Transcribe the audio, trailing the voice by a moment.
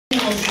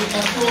waffe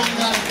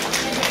Katonda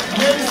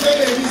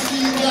n'ebiseera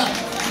ebisinga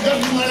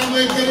gatumala mu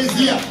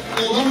ekereziya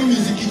oba mu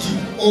mizikiti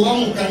oba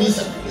mu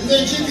kkanisa. Nze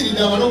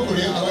nkiikiridde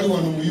abalokole abali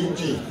wano mu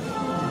UK.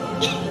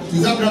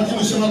 Nze Hakim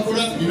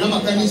Ssemakula nina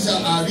amakanisa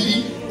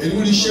 2 eri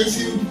muli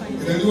Sheffield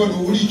era ndi wano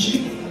Buliki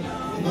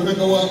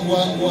emabega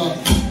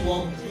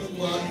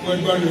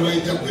wadwaliro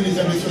bayita Queen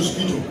Elizabeth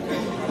Hospital.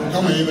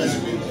 Mukama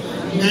yeebazibwe.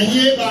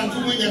 Naye bantu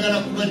mwe njagala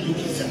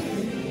kubajjukiza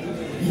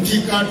nti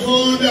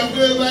Katonda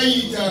gwe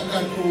bayita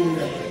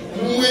Katonda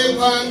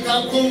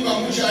mwebankako nga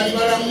mukyali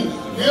balamu,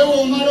 naye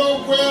omala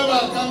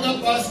okwebaka nga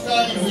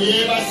Pasikali bwe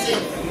yeebase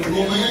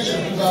ng'omanya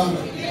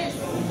kyekugamba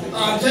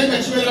ate nga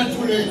kibeera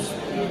tuleeti.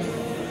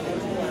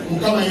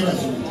 Mukama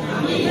yeebazibwe.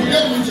 Kudde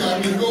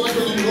mukyali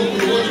ng'obadde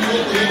omulokole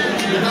w'olulokole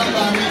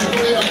ebagamba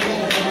ekikoleera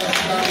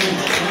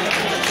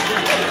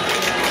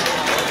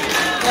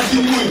kati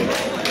mwe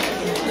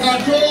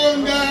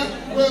Katonda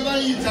gwe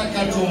bayita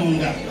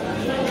Katonda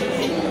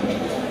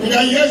nga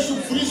Yesu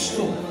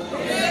Kristo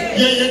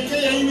yeyeke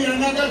yayimira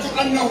nagati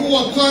annahu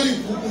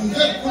wattaliqu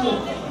nzekkubo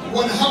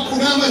walhaqqu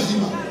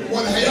n'amazima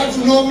walhayatu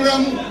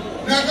n'obulamu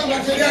n'agamba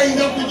teri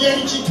ayinza kujja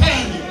eri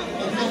kitange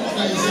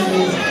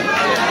okugayisemuuza.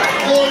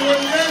 Oyo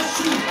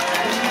Yesu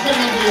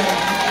omukama gwe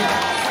yakutte,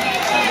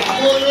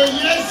 oyo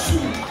Yesu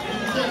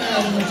omukama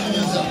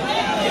yalimukiriza.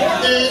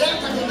 Era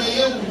Katonda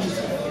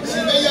yeewuunyisa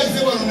singa yazze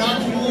wano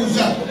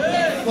n'atubuuza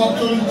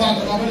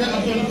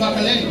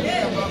Pasikali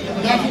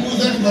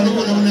n'atubuuza nti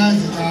balokole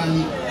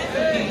munanzitaani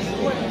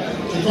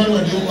tetwali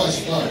waddeyo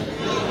Pasikali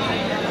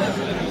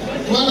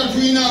kubanga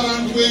tulina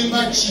abantu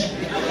Embachi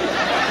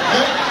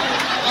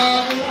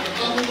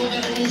abo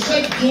kati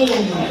omusajja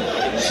ono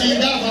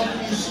singa ava ku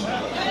nsi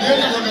naye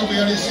Katonda bwe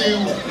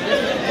yaleseewo.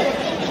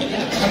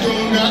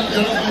 Katonda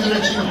yalafunzira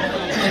kino,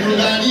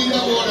 Katonda alinga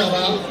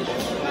wolabba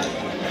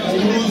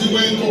omulunzi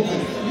w'enkoko.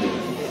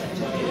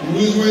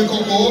 Omulunzi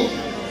w'enkoko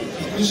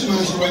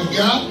Krismasi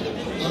wajja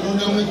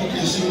alondamu enkoko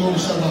esinga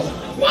Obusaava.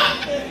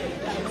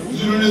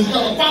 Zino ne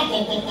zikaba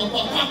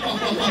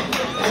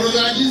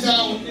olowooza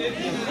agizaawo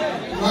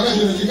kubanga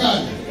zino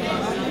zikaali.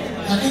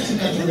 Kakati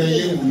Katonda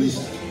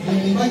yeewuunyisa mu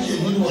Embachi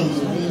ebiri wano mu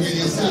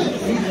Bungereza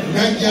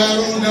n'ajja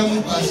alondamu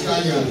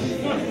Pasikali ate.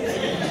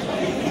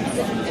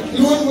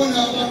 Niwalibona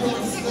abantu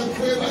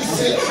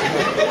bakwebase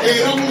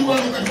era muli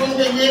wano Katonda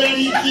bwe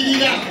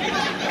mweraliikirira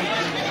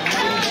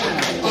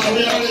abo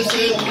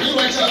yaleseewo naye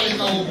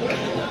bakyalekawo.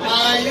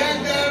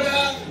 Ayagala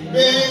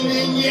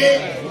beenenye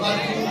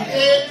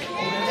batuuke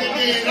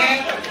okutegeera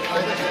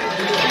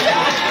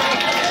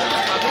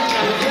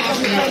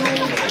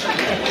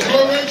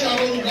olwekyo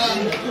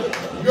abooluganda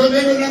byonna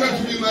byonna nga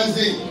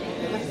tubimaze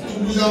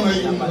tuguza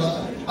amayumba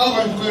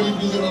abantu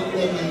balibize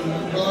bakula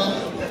amayumba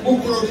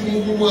bukulo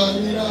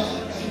tumugulwanira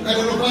kati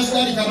ono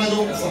Pasikali kamaze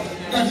okufa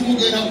kati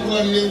mugenda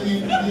kulwanira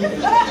ebintu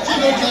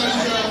kino kyali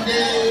kyange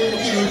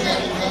kino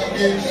kyali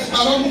kyange.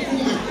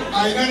 Abamukume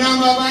alina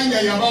n'amabanja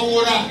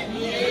yabawoola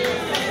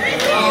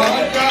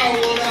abadde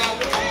awoola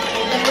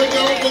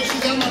ogabejjawo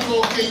bokiza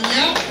amatooke 4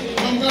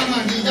 nomugamba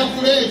nti nja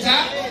kuleeta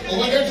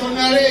obadde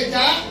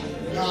tonaleeta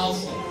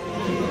naafa.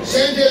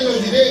 Ssente ezo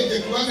zireete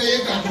kubanga ye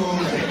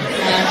Katonda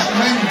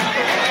akimanyi.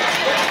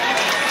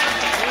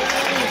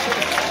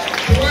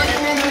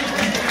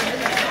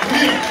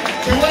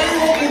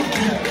 Tewaliwo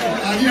mubbi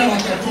alina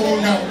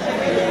Katonda.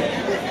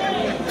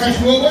 Kati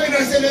bw'oba olina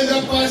ssente za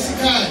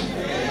Pasikali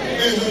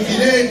ezo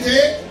zireete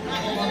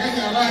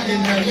obaganya abange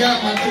nalya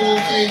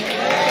amatooke.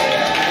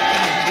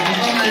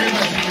 Mukama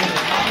yeebazibwe.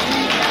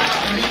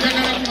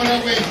 Njagala kukola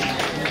bweki,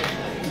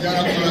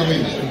 njagala kukola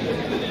bweki.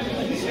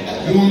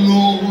 Buno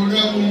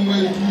obulamu bwe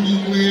tuli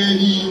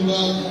bwerimba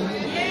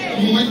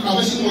mmwe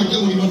abasimu wajja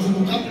buli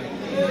bavubuka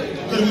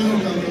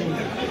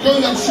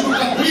toyinza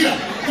kusibuka kulira,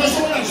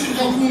 tosobola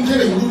kusibuka ku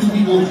ntebe bululi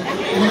bumbooli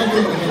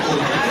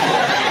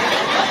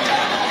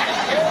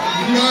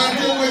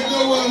ng'ate wajja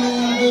wano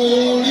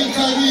ng'oli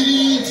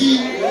kabiriiti.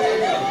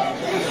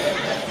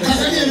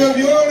 Kakati ebyo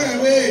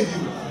byolaba ebyo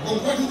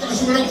okuba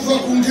tukasobola kuva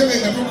ku ntebe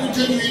nga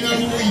tokutte luyina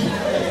luyi.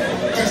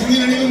 Kati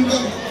luyina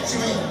nebyomugamba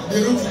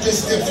leero tutte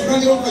steps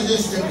tulangera okukaza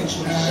stepu 8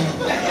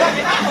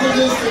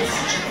 tukoze steps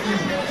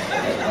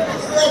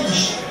 10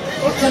 rubbish.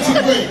 Kati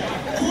gwe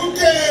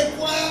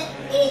tuteekwa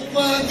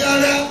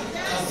okwagala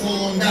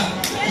Katonda.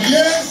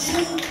 Yesu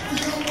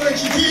tulina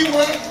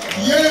ekitiibwa,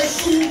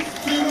 Yesu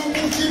tulina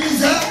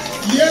omukkiriza,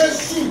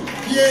 Yesu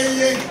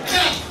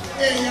yeyekka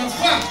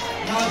eyafa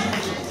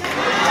n'atutte.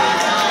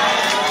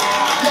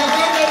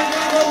 Yagamba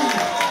luganda luno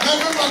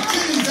nagamba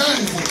kkiriza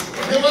nze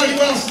ne bali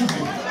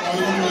bafudde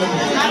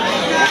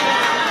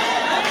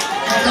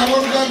kati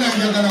abooluganda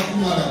njagala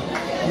kumala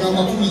nga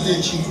mbakubiza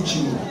ekintu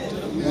kino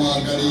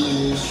mwagale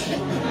Yesu.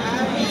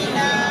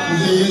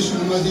 Nze Yesu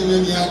mumazemu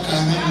emyaka 41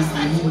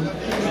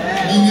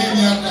 nina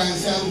emyaka 74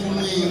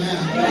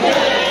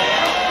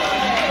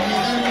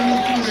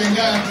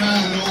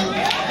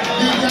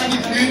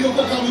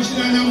 nendokoka mu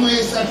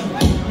 83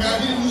 nga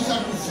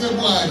 23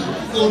 February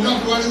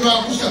olunaku lwali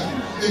lwakusatu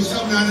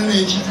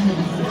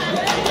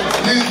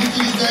 1983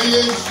 nenzikiriza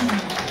Yesu.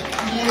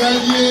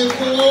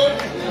 Mulabyeko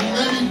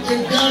mulabidde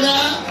ddala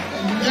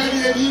Ndali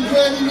ebintu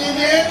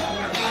ebinene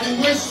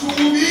alimu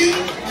essuubi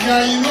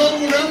yalina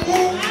obulamu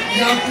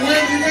yakuwa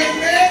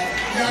emirembe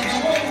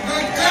yagaba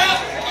obugagga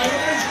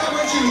alina ekitabo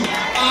kino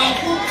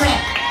akutta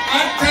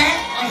atta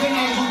ate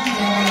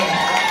n'azuukiza abalala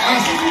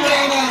asitula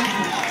abantu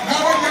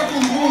n'abajja ku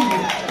nvungu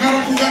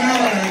n'abatuza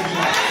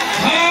n'abalangira.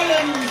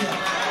 Haleluya!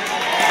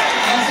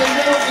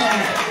 Asengero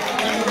kano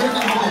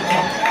kanogeka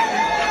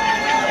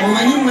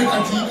omanyi mwe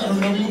kati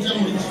Katonda mutya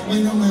muli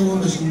mwena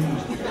mwewombeso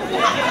muntu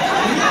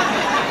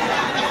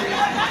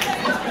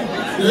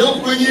era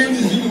okumanya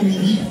emizimu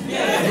mibi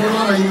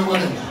olaba balina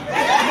balagi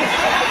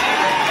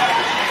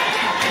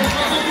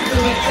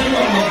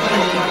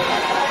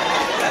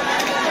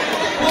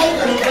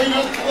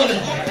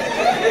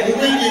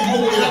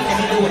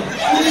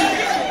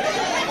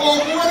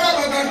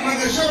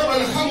من شرب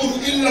الخمر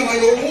إلا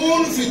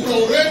ملعون في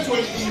التوراة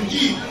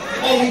والإنجيل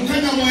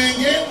ومكان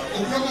موينجي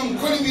وكما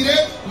مكلمة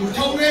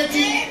التوراة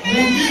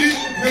منجيل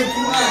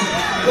بالقرآن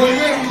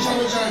وغير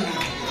مشابهان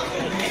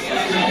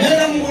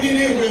نرى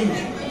موليني وين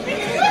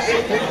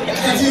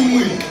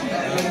كاتيموي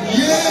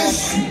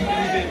يسوع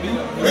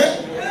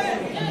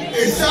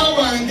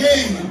esawa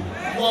ngeni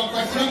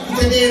wakatira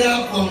kutegera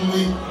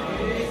kwamwe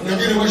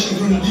nagere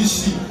Washington DC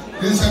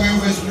nensanga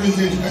vice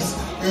president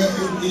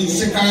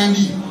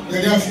sekandi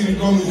yali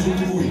afirika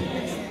omuzukuluwe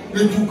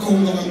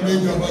netukaunga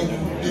bamenja abantu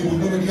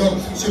ebudobadya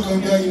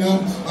sekandi alina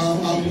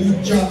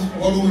amujja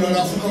walulala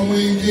afuka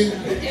mwenge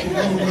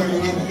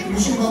ukalukalana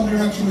musumba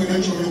mulala kimwe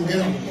nakyo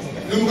oyogera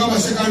nemugamba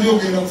sekandi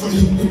ogenda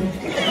kufuna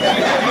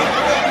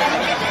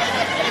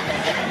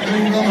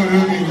nemugamba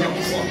nange nja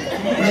kufa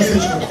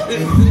nasekyo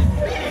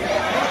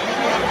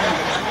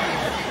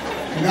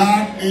na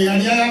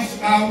eyali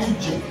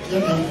awujja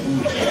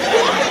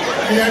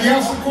eyali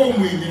afuka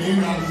omwenge naye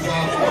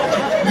n'aluvaako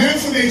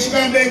nenfuna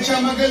ekigambo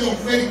ekyamagezi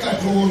okuva eri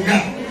Katonda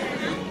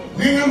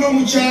neŋŋamba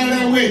mukyala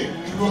we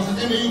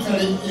lwakagenda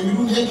yitale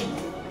emirundi ekyo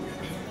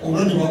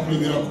obulwadde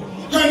bwakulemerako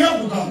tandi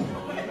akugamba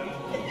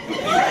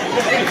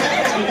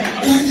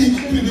kandi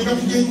twendeka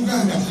tujja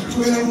Uganda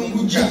tubeera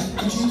lungujja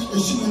kati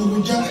esimu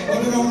lungujja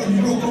waberawo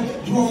ebiroko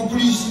tubawa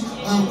poliisi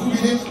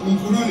ankubire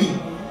nkunone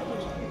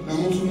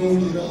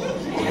namutunuulira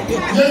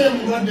yeye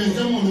mulwadde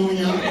nze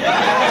munoonya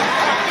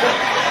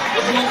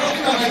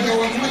abakakiragaja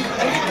wamwe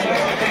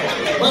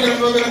bagenda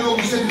babeera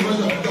n'obusente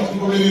baza kujja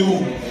kugoberero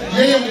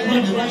yeye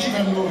mulwadde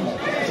lwakikanoonya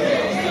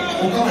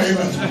okaba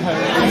yebaza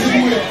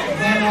atimwe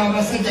bana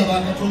abasajja ba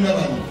Katonda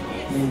bano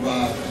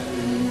mubaaka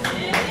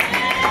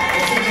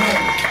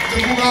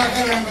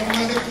temubaakala nga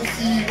mumaze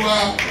kufiibwa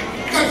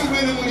kati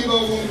mwene muli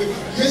bawombe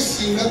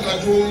yesinga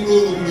Katonda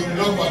olwo buli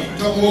lunaku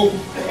atutamu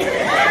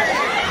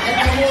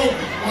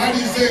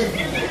walizeevu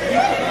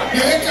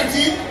naye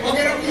kati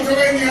wagenda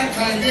kuyitaba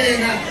emyaka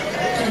ng'ena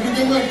kati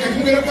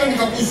mugenda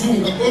kutandika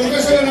kuzunga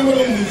olukasala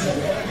namalomuzi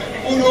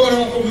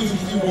onobalabako omuzi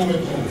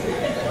kutibometo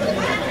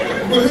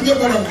otujja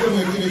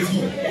balakutomwekerezi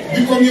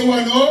bikomye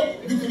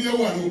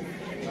wano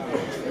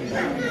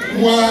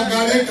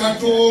mwagale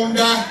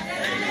Katonda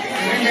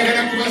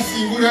njagala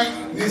kubasiibula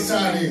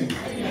nesaaleeno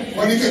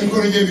wanike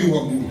emikono gy'ebiri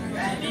waggulu.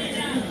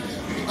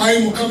 Ayi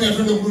Mukama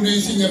yatonda eggulu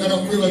n'ensi njagala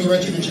kukwebaza lwa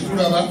kino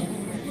kitulaba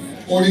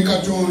oli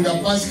Katonda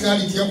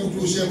Pasikali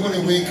tiyakutuuseeko ne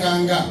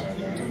bwekanga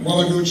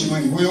wabadde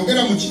okimanyi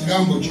bweyogera mu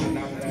kigambo kyo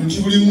nti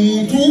buli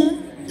muntu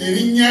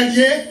erinnya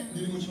lye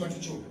liri mu kibatu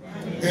kyo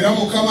era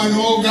Mukama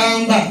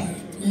n'ogamba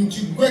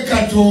nti gwe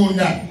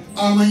Katonda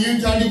amanye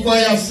entandikwa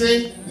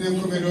yaffe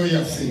n'enkomerero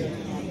yaffe.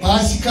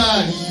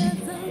 Pasikali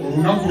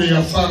olunaku lwe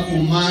yafa ku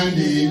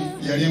Mande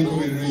yali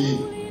enkomerero ye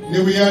ne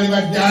bwe yali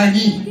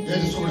baddaani era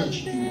tesobola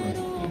kijuula.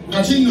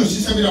 Kati nno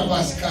sisabira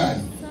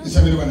Pasikali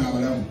nsabira bano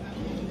abalamu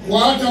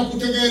kwata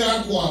kutegeera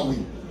kwabwe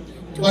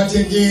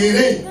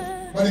bategeere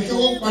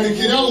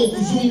balekerawo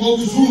okuzunga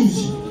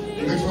obuzunzi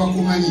nga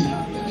tebakumanyi.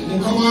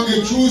 Mukama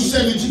wange kyusa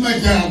emitima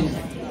gyabwe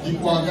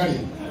gikwagale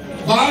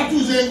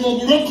baatuzenga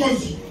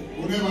obulokozi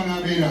olweba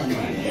n'abeeranga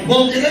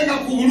bogerenga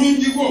ku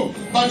bulungi bwo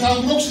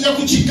batambule okusinza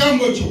ku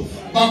kigambo kyo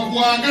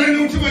bakwagale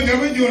n'emitima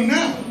gyabwe gyonna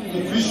mu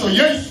Kristo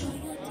Yesu.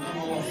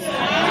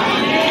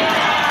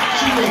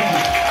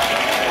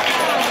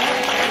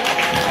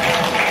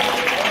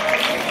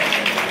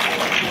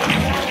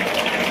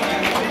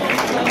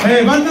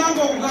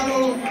 Banango ukalo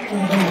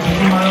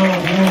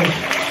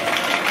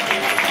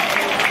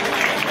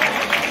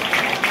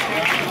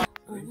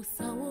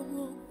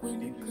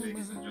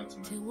Ladies and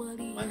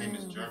gentlemen, my name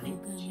is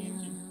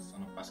Jeremy,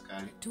 son of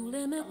Pasikali. I'd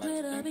like to thank you for supporting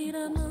my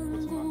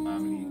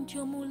family in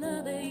tough times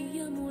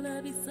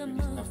and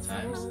supporting my father.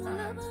 Just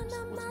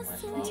like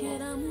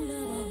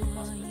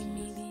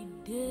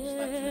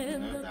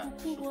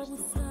to know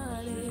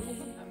that the shop is still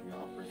open and we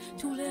are operating.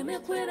 It's open from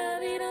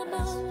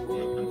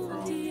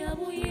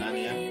 9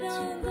 a.m.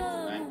 to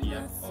 9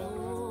 p.m.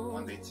 on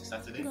Monday to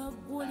Saturday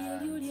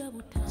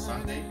and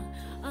Sunday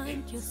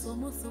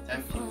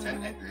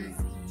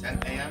 10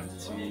 a.m.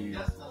 to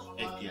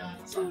 8 p.m.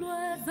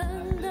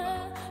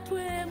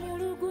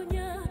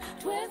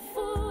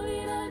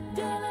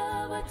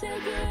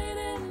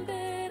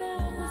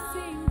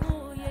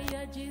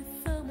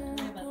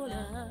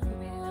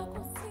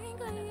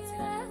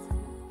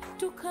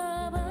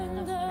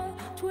 tukabanga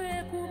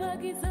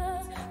twekubagiza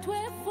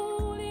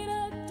twefuulira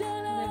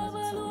ddala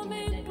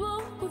abalumiddwa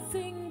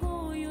okusinga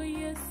oyo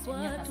Yesu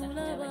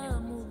atulaba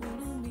mu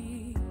bulumi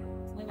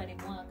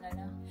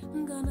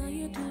nga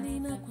naye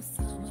tulina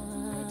kusaba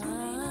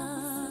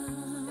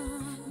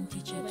nti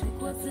kye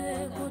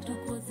tukozeeko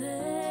tukoze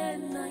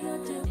naye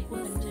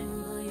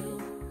tekwasembayo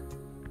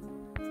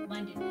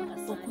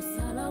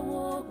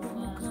okusalawo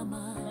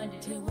Mukama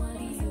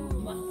tewaliyo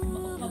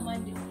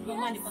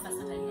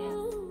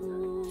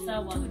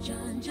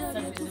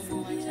tujanjabe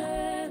tufubye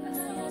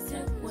naye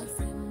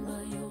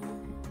tekwasembayo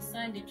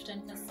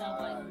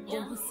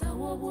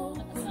obusawo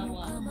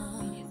bw'Omukama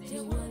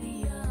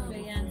tewaliyo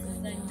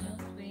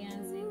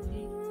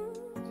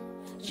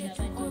kye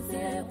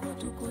tukozeeko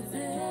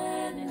tukoze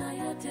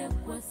naye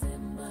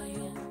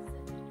tekwasembayo